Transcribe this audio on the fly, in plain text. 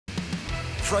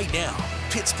right now.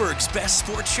 Pittsburgh's best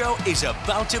sports show is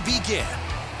about to begin.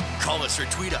 Call us or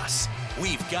tweet us.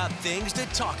 We've got things to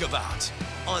talk about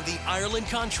on the Ireland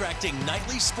Contracting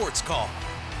Nightly Sports Call.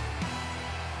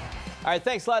 All right,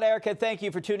 thanks a lot, Erica. Thank you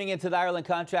for tuning into the Ireland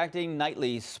Contracting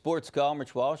Nightly Sports Call. I'm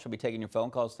Rich Walsh. I'll be taking your phone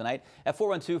calls tonight at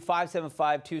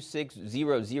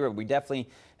 412-575-2600. We definitely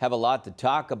have a lot to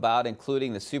talk about,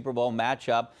 including the Super Bowl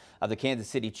matchup of the Kansas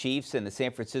City Chiefs and the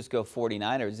San Francisco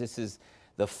 49ers. This is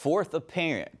the fourth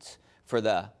appearance for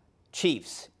the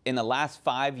Chiefs in the last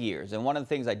 5 years. And one of the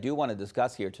things I do want to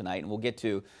discuss here tonight, and we'll get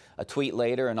to a tweet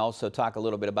later and also talk a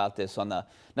little bit about this on the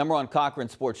 #1 Cochran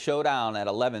Sports Showdown at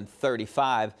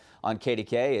 11:35 on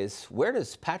KDKA, is where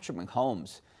does Patrick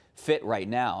Mahomes fit right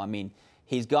now? I mean,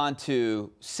 he's gone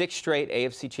to 6 straight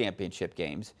AFC Championship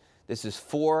games. This is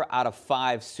 4 out of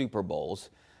 5 Super Bowls.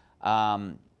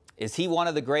 Is he one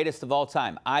of the greatest of all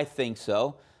time? I think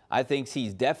so. I think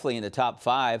he's definitely in the top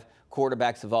 5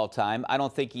 quarterbacks of all time. I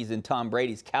don't think he's in Tom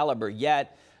Brady's caliber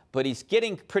yet, but he's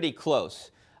getting pretty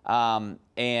close. And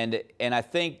I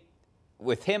think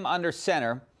with him under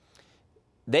center,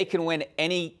 they can win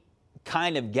any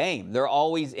kind of game. They're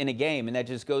always in a game, and that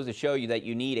just goes to show you that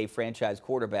you need a franchise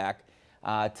quarterback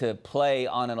to play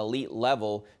on an elite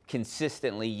level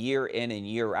consistently year in and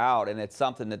year out, and it's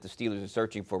something that the Steelers are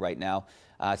searching for right now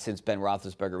since Ben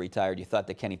Roethlisberger retired. You thought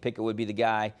that Kenny Pickett would be the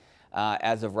guy.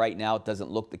 As of right now, it doesn't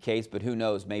look the case, but who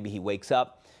knows? Maybe he wakes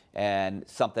up and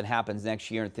something happens next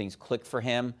year and things click for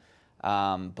him.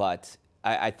 But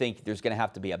I think there's going to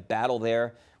have to be a battle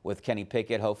there with Kenny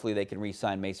Pickett. Hopefully they can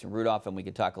re-sign Mason Rudolph, and we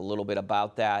can talk a little bit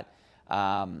about that.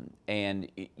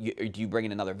 And do you bring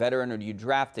in another veteran, or do you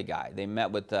draft a guy? They met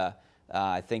with,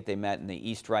 I think they met in the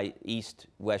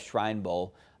East-West Shrine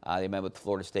Bowl. They met with the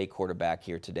Florida State quarterback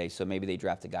here today, so maybe they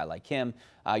draft a guy like him.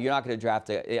 You're not going to draft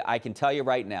I can tell you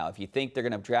right now, if you think they're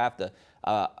going to draft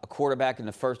a quarterback in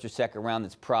the first or second round,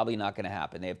 that's probably not going to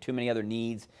happen. They have too many other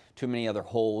needs, too many other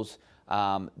holes.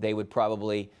 They would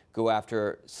probably go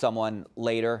after someone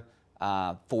later,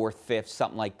 4th, 5th,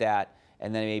 something like that,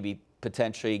 and then maybe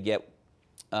potentially get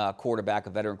a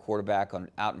veteran quarterback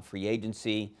out in free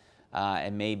agency,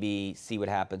 and maybe see what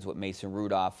happens with Mason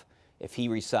Rudolph if he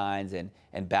resigns, and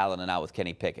battling it out with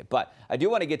Kenny Pickett. But I do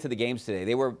want to get to the games today.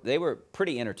 They were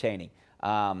pretty entertaining.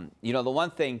 You know, the one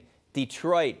thing,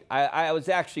 Detroit, I was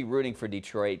actually rooting for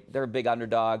Detroit. They're a big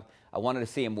underdog. I wanted to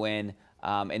see them win.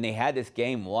 And they had this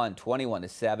game won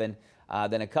 21-7.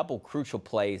 Then a couple crucial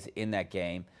plays in that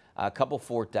game, a couple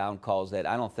 4th down calls that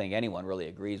I don't think anyone really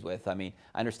agrees with. I mean,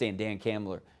 I understand Dan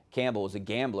Campbell is a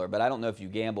gambler, but I don't know if you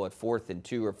gamble at 4th and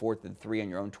 2 or 4th and 3 on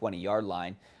your own 20-yard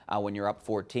line when you're up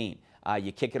 14.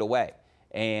 You kick it away.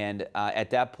 And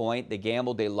at that point, they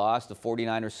gambled, they lost, the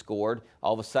 49ers scored.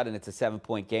 All of a sudden, it's a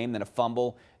 7-point game, then a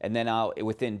fumble, and then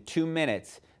within 2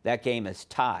 minutes, that game is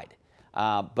tied.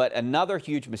 But another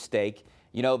huge mistake,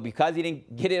 you know, because he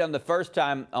didn't get it on the first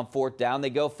time on 4th down, they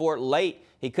go for it late.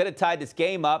 He could have tied this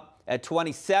game up at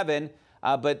 27,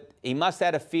 but he must have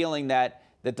had a feeling that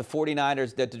the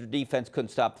 49ers, that the defense couldn't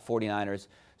stop the 49ers.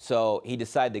 So he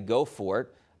decided to go for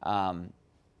it on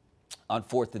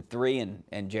 4th and 3,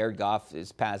 and Jared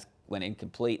Goff's pass went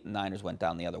incomplete, and the Niners went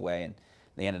down the other way, and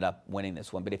they ended up winning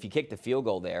this one. But if you kick the field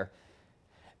goal there,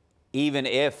 even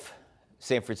if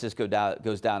San Francisco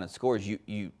goes down and scores,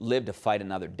 you live to fight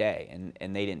another day,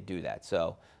 and they didn't do that.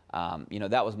 So, you know,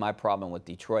 that was my problem with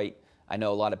Detroit. I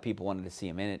know a lot of people wanted to see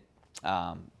him in it.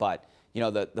 But, you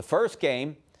know, the first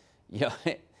game, you know,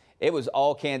 it was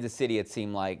all Kansas City, it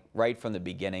seemed like, right from the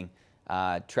beginning.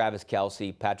 Travis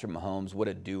Kelce, Patrick Mahomes, what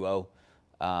a duo,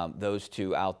 those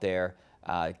two out there.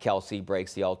 Kelce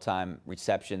breaks the all-time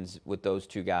receptions with those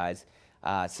two guys.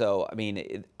 So, I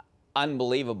mean,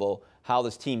 unbelievable how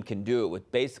this team can do it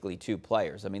with basically 2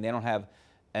 players. I mean, they don't have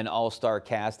an all-star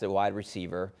cast at wide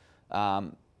receiver.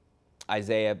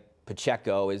 Isaiah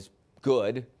Pacheco is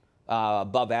good,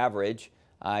 above average.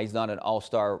 He's not an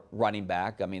all-star running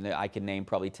back. I mean, I can name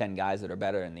probably 10 guys that are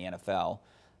better in the NFL.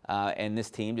 And this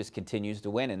team just continues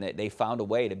to win, and they found a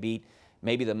way to beat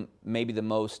maybe the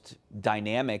most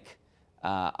dynamic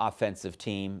offensive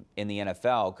team in the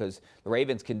NFL, because the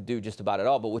Ravens can do just about it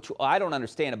all. But what I don't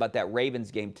understand about that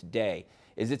Ravens game today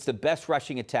is it's the best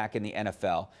rushing attack in the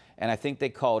NFL, and I think they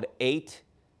called 8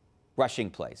 rushing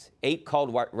plays, 8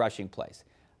 called rushing plays,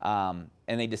 and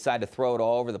they decided to throw it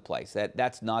all over the place.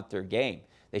 That's not their game.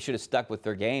 They should have stuck with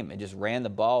their game and just ran the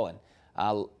ball,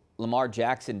 and Lamar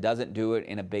Jackson doesn't do it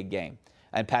in a big game,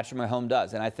 and Patrick Mahomes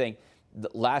does. And I think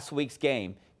last week's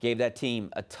game gave that team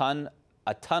a ton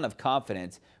of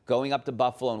confidence going up to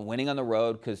Buffalo and winning on the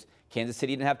road, because Kansas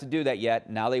City didn't have to do that yet.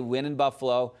 Now they win in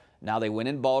Buffalo. Now they win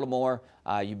in Baltimore.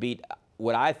 You beat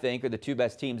what I think are the two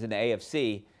best teams in the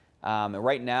AFC. And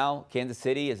right now, Kansas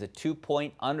City is a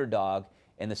 2-point underdog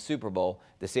in the Super Bowl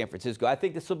to San Francisco. I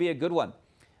think this will be a good one.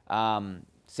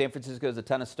 San Francisco has a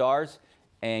ton of stars,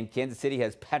 and Kansas City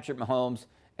has Patrick Mahomes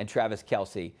and Travis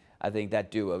Kelce. I think that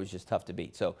duo is just tough to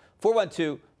beat. So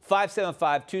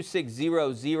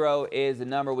 412-575-2600 is the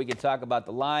number. We can talk about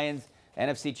the Lions,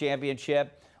 NFC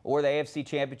Championship, or the AFC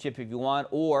Championship if you want,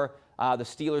 or the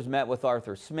Steelers met with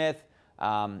Arthur Smith.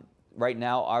 Right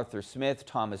now, Arthur Smith,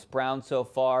 Thomas Brown so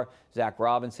far. Zach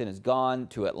Robinson is gone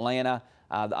to Atlanta.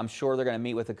 I'm sure they're going to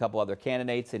meet with a couple other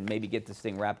candidates and maybe get this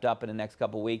thing wrapped up in the next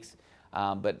couple weeks.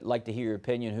 But I'd like to hear your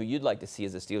opinion, who you'd like to see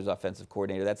as the Steelers offensive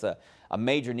coordinator. That's a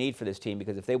major need for this team,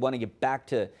 because if they want to get back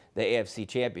to the AFC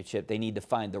Championship, they need to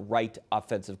find the right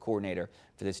offensive coordinator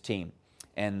for this team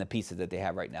and the pieces that they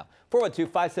have right now.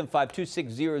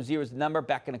 412-575-2600 is the number.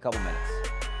 Back in a couple minutes.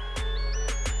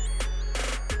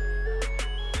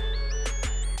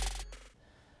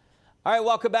 All right,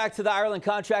 welcome back to the Ireland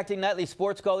Contracting Nightly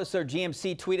Sports Call. This is our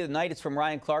GMC tweet of the night. It's from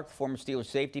Ryan Clark, the former Steelers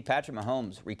safety. Patrick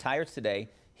Mahomes retires today.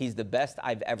 He's the best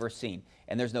I've ever seen,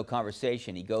 and there's no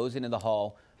conversation. He goes into the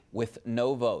hall with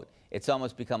no vote. It's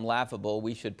almost become laughable.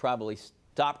 We should probably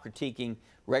stop critiquing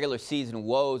regular season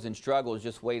woes and struggles.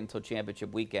 Just wait until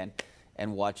championship weekend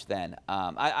and watch then.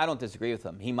 I don't disagree with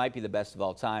him. He might be the best of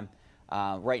all time.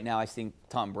 Right now, I think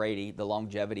Tom Brady, the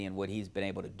longevity and what he's been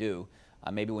able to do.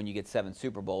 Maybe when you get 7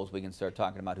 Super Bowls, we can start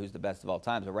talking about who's the best of all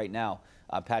time. But right now,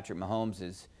 Patrick Mahomes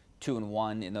is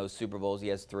 2-1 in those Super Bowls. He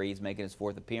has 3. He's making his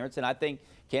 4th appearance. And I think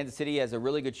Kansas City has a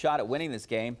really good shot at winning this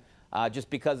game just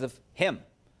because of him.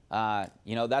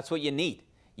 You know, that's what you need.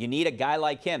 You need a guy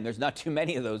like him. There's not too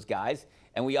many of those guys,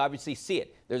 and we obviously see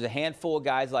it. There's a handful of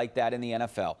guys like that in the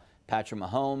NFL. Patrick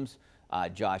Mahomes,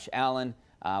 Josh Allen.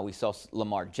 We saw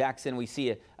Lamar Jackson. We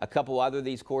see a couple other of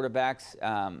these quarterbacks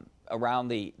around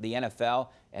the NFL,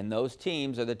 and those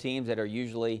teams are the teams that are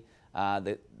usually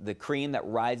the cream that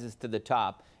rises to the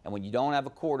top. And when you don't have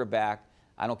a quarterback,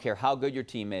 I don't care how good your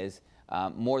team is,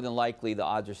 more than likely the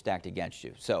odds are stacked against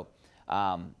you. So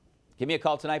give me a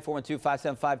call tonight,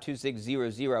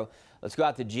 412-575-2600. Let's go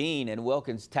out to Gene in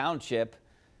Wilkins Township.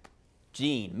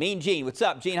 Gene, Mean Gene, what's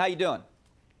up? Gene, how you doing?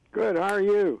 Good, how are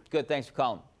you? Good, thanks for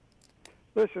calling.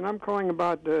 Listen, I'm calling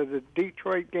about the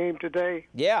Detroit game today.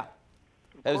 Yeah,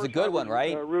 that was a good one,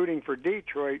 right? Rooting for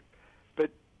Detroit, but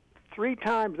 3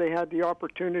 times they had the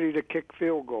opportunity to kick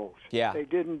field goals. Yeah. They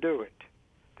didn't do it.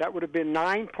 That would have been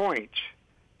 9 points.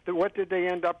 What did they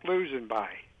end up losing by?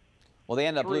 Well, they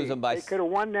ended up 3. losing by... They could have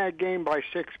won that game by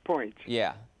 6 points.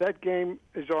 Yeah. That game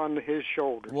is on his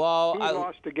shoulders. Well, he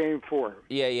lost the game for him.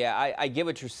 Yeah, I get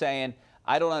what you're saying.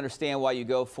 I don't understand why you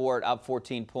go for it up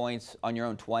 14 points on your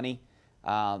own 20.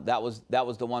 That was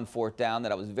the one 4th down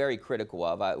that I was very critical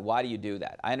of. Why do you do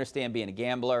that? I understand being a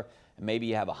gambler, and maybe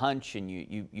you have a hunch and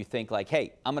you think like,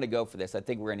 hey, I'm going to go for this. I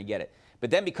think we're going to get it. But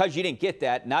then because you didn't get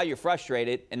that, now you're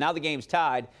frustrated, and now the game's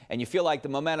tied, and you feel like the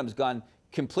momentum's gone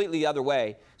completely the other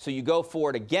way. So you go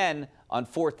for it again on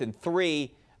 4th and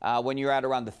 3 when you're at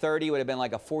around the 30. It would have been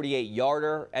like a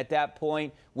 48-yarder at that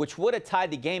point, which would have tied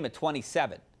the game at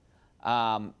 27.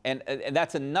 And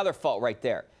that's another fault right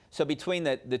there. So between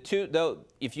the two, though,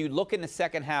 if you look in the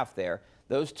second half there,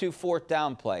 those 2 4th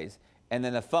down plays and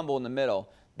then the fumble in the middle,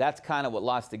 that's kind of what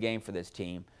lost the game for this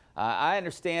team. I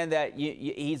understand that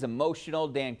he's emotional,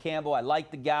 Dan Campbell. I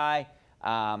like the guy.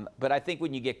 But I think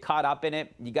when you get caught up in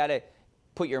it, you got to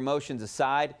put your emotions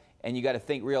aside and you got to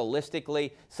think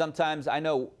realistically. Sometimes I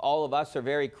know all of us are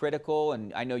very critical,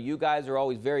 and I know you guys are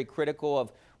always very critical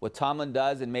of what Tomlin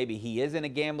does, and maybe he isn't a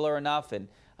gambler enough, and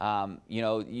you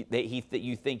know,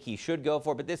 you think he should go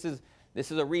for it. But this is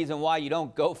a reason why you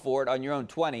don't go for it on your own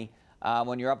 20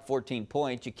 when you're up 14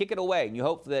 points. You kick it away, and you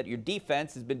hope that your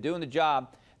defense has been doing the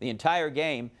job the entire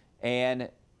game, and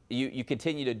you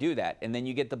continue to do that, and then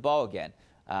you get the ball again.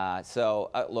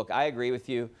 Look, I agree with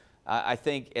you. I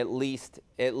think at least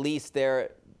it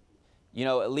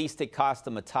cost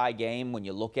them a tie game. When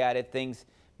you look at it, things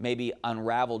maybe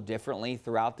unravel differently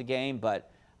throughout the game,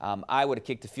 but I would have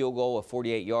kicked a field goal, a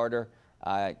 48-yarder.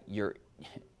 I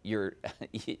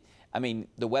mean,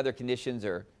 the weather conditions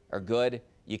are good.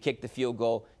 You kick the field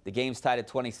goal. The game's tied at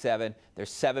 27. There's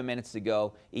 7 minutes to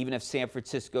go. Even if San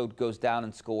Francisco goes down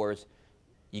and scores,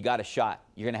 you got a shot.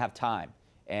 You're going to have time.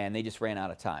 And they just ran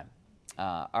out of time.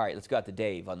 All right, let's go out to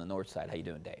Dave on the north side. How you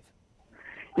doing, Dave?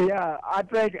 Yeah, I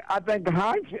think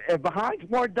if Heinz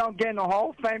Ward don't get in the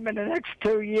Hall of Fame in the next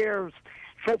 2 years,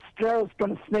 Fitzgerald's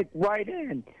going to sneak right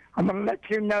in. I'm going to let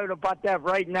you know about that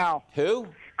right now. Who?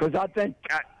 Because I think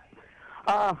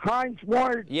Heinz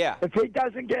Ward, yeah, if he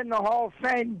doesn't get in the Hall of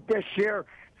Fame this year,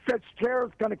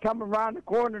 Fitzgerald's going to come around the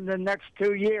corner in the next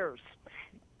 2 years,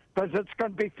 because it's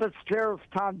going to be Fitzgerald's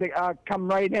time to come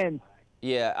right in.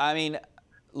 Yeah, I mean,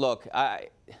 look,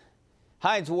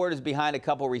 Hines Ward is behind a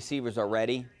couple receivers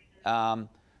already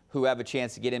who have a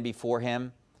chance to get in before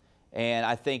him, and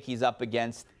I think he's up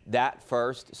against that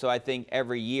first. So I think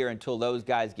every year until those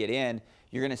guys get in,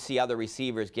 you're going to see other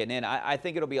receivers getting in. I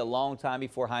think it'll be a long time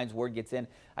before Hines Ward gets in.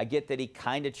 I get that he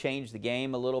kind of changed the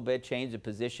game a little bit, changed the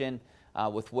position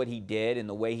with what he did and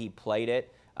the way he played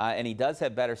it. And he does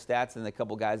have better stats than the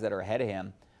couple guys that are ahead of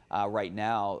him right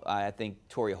now. I think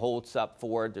Torrey Holt's up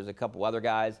for it. There's a couple other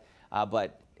guys.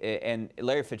 And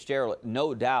Larry Fitzgerald,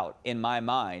 no doubt in my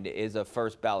mind, is a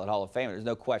first ballot Hall of Famer. There's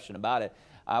no question about it.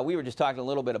 We were just talking a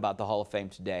little bit about the Hall of Fame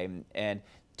today and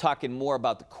talking more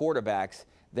about the quarterbacks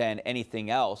than anything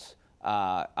else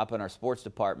up in our sports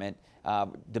department,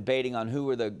 debating on who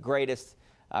are the greatest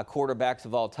quarterbacks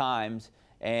of all times.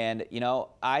 And, you know,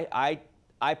 I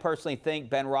personally think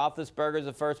Ben Roethlisberger is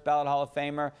a first ballot Hall of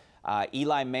Famer.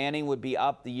 Eli Manning would be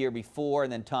up the year before,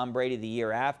 and then Tom Brady the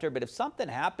year after. But if something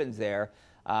happens there,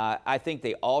 I think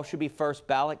they all should be first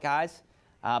ballot guys.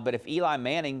 But if Eli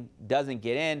Manning doesn't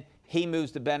get in, he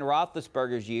moves to Ben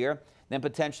Roethlisberger's year, then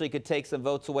potentially could take some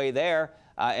votes away there.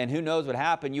 And who knows what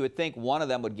happened. You would think one of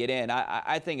them would get in.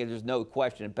 I think there's no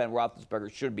question Ben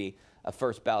Roethlisberger should be a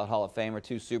first ballot Hall of Famer,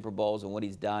 2 Super Bowls and what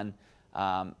he's done.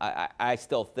 I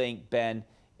still think Ben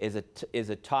is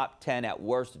a top 10 at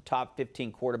worst, a top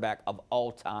 15 quarterback of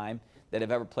all time that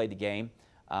have ever played the game.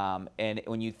 And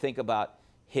when you think about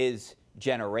his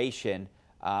generation,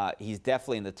 he's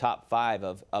definitely in the top 5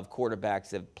 of quarterbacks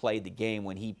that have played the game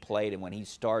when he played and when he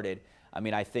started. I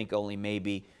mean, I think only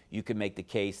maybe you could make the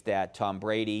case that Tom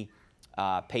Brady,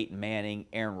 Peyton Manning,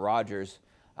 Aaron Rodgers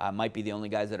might be the only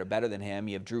guys that are better than him.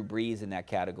 You have Drew Brees in that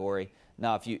category.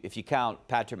 Now, if you count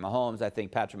Patrick Mahomes, I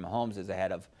think Patrick Mahomes is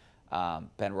ahead of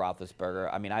Ben Roethlisberger.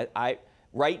 I mean,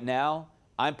 right now,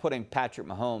 I'm putting Patrick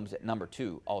Mahomes at number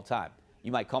 2 all time.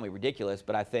 You might call me ridiculous,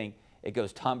 but I think it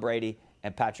goes Tom Brady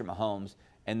and Patrick Mahomes,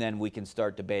 and then we can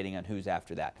start debating on who's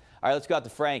after that. All right, let's go out to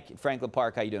Frank. Franklin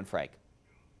Park, how you doing, Frank?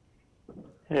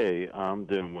 Hey, I'm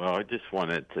doing well. I just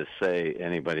wanted to say,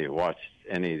 anybody who watched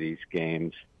any of these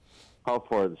games, how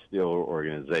far the Steeler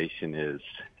organization is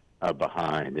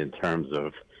behind in terms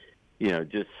of,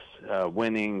 just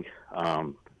winning,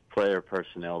 player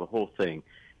personnel, the whole thing.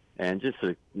 And just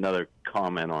another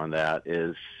comment on that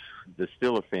is the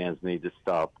Steeler fans need to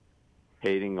stop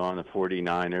hating on the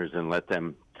 49ers and let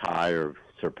them tie or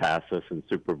surpass us in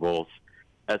Super Bowls.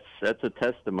 That's a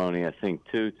testimony, I think,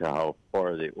 too, to how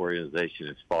far the organization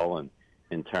has fallen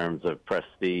in terms of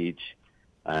prestige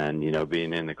and,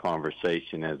 being in the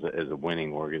conversation as a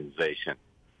winning organization.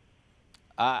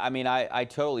 I mean, I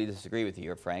totally disagree with you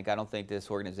here, Frank. I don't think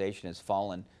this organization has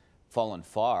fallen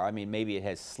far. I mean, maybe it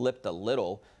has slipped a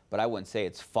little, but I wouldn't say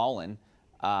it's fallen.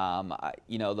 The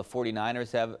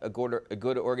 49ers have a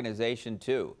good organization,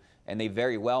 too, and they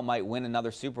very well might win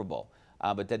another Super Bowl.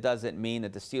 But that doesn't mean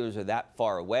that the Steelers are that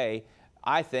far away.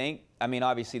 I mean,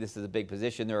 obviously this is a big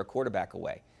position. They're a quarterback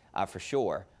away, for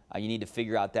sure. You need to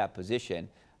figure out that position.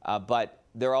 But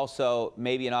they're also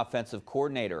maybe an offensive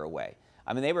coordinator away.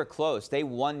 I mean, they were close. They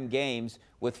won games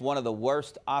with one of the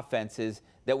worst offenses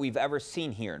that we've ever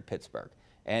seen here in Pittsburgh.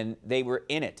 And they were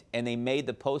in it, and they made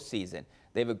the postseason.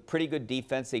 They have a pretty good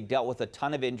defense. They dealt with a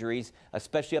ton of injuries,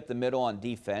 especially up the middle on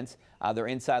defense. Their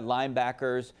inside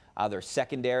linebackers, their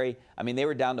secondary. I mean, they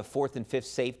were down to 4th and 5th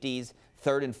safeties,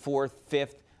 3rd and 4th,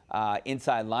 5th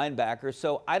inside linebackers.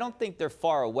 So I don't think they're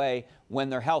far away when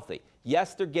they're healthy.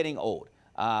 Yes, they're getting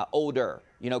older.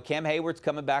 Cam Hayward's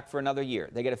coming back for another year.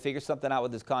 They got to figure something out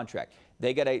with his contract.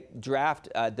 They got to draft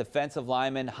a defensive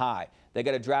lineman high. They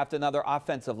got to draft another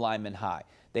offensive lineman high.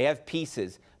 They have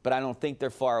pieces, but I don't think they're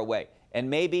far away. And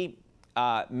maybe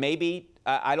I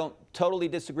don't totally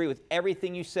disagree with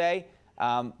everything you say,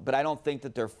 but I don't think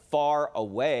that they're far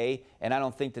away, and I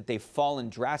don't think that they've fallen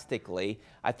drastically.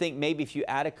 I think maybe if you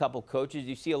add a couple coaches,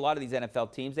 you see a lot of these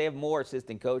NFL teams, they have more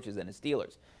assistant coaches than the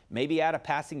Steelers. Maybe add a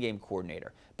passing game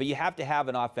coordinator, but you have to have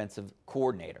an offensive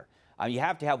coordinator. You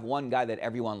have to have one guy that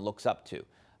everyone looks up to.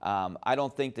 I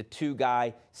don't think the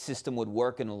 2-guy system would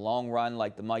work in the long run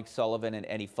like the Mike Sullivan and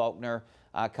Eddie Faulkner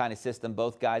kind of system.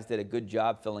 Both guys did a good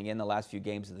job filling in the last few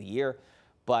games of the year.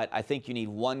 But I think you need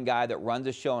one guy that runs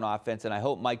a show on offense, and I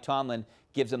hope Mike Tomlin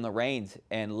gives him the reins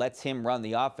and lets him run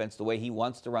the offense the way he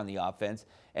wants to run the offense,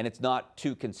 and it's not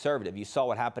too conservative. You saw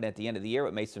what happened at the end of the year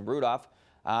with Mason Rudolph.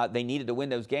 They needed to win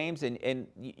those games, and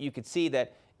you could see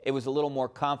that it was a little more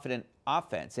confident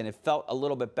offense, and it felt a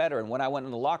little bit better. And when I went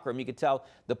in the locker room, you could tell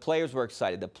the players were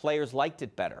excited. The players liked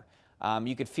it better.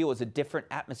 you could feel it was a different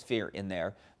atmosphere in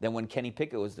there than when Kenny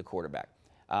Pickett was the quarterback.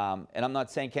 And I'm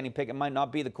not saying Kenny Pickett might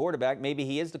not be the quarterback. Maybe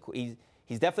he is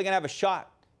he's definitely going to have a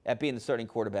shot at being the starting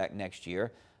quarterback next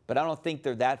year. But I don't think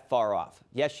they're that far off.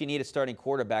 Yes, you need a starting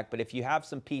quarterback, but if you have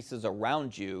some pieces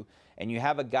around you and you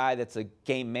have a guy that's a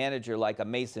game manager like a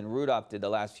Mason Rudolph did the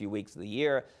last few weeks of the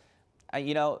year,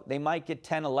 you know, they might get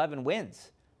 10, 11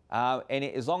 wins. And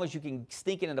as long as you can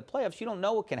sneak into the playoffs, you don't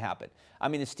know what can happen. I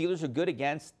mean, the Steelers are good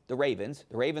against the Ravens.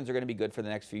 The Ravens are going to be good for the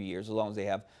next few years as long as they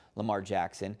have Lamar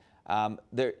Jackson.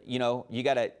 You know, you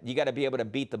got to be able to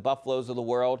beat the Buffaloes of the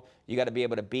world. You got to be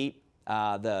able to beat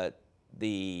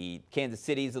the Kansas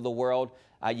Cities of the world.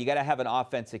 You got to have an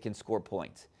offense that can score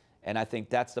points. And I think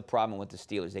that's the problem with the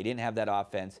Steelers. They didn't have that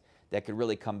offense that could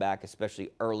really come back, especially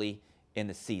early in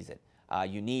the season.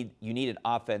 You need an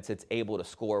offense that's able to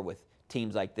score with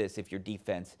teams like this if your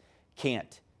defense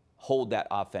can't hold that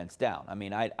offense down. I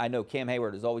mean, I know Cam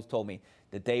Hayward has always told me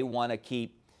that they want to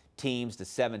keep teams to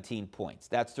 17 points.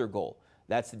 That's their goal.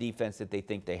 That's the defense that they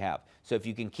think they have. So if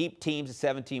you can keep teams to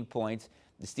 17 points,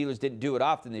 the Steelers didn't do it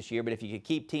often this year, but if you could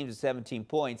keep teams to 17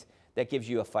 points, that gives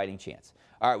you a fighting chance.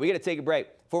 All right, we got to take a break.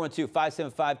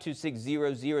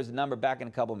 412-575-2600 is the number. Back in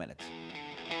a couple minutes.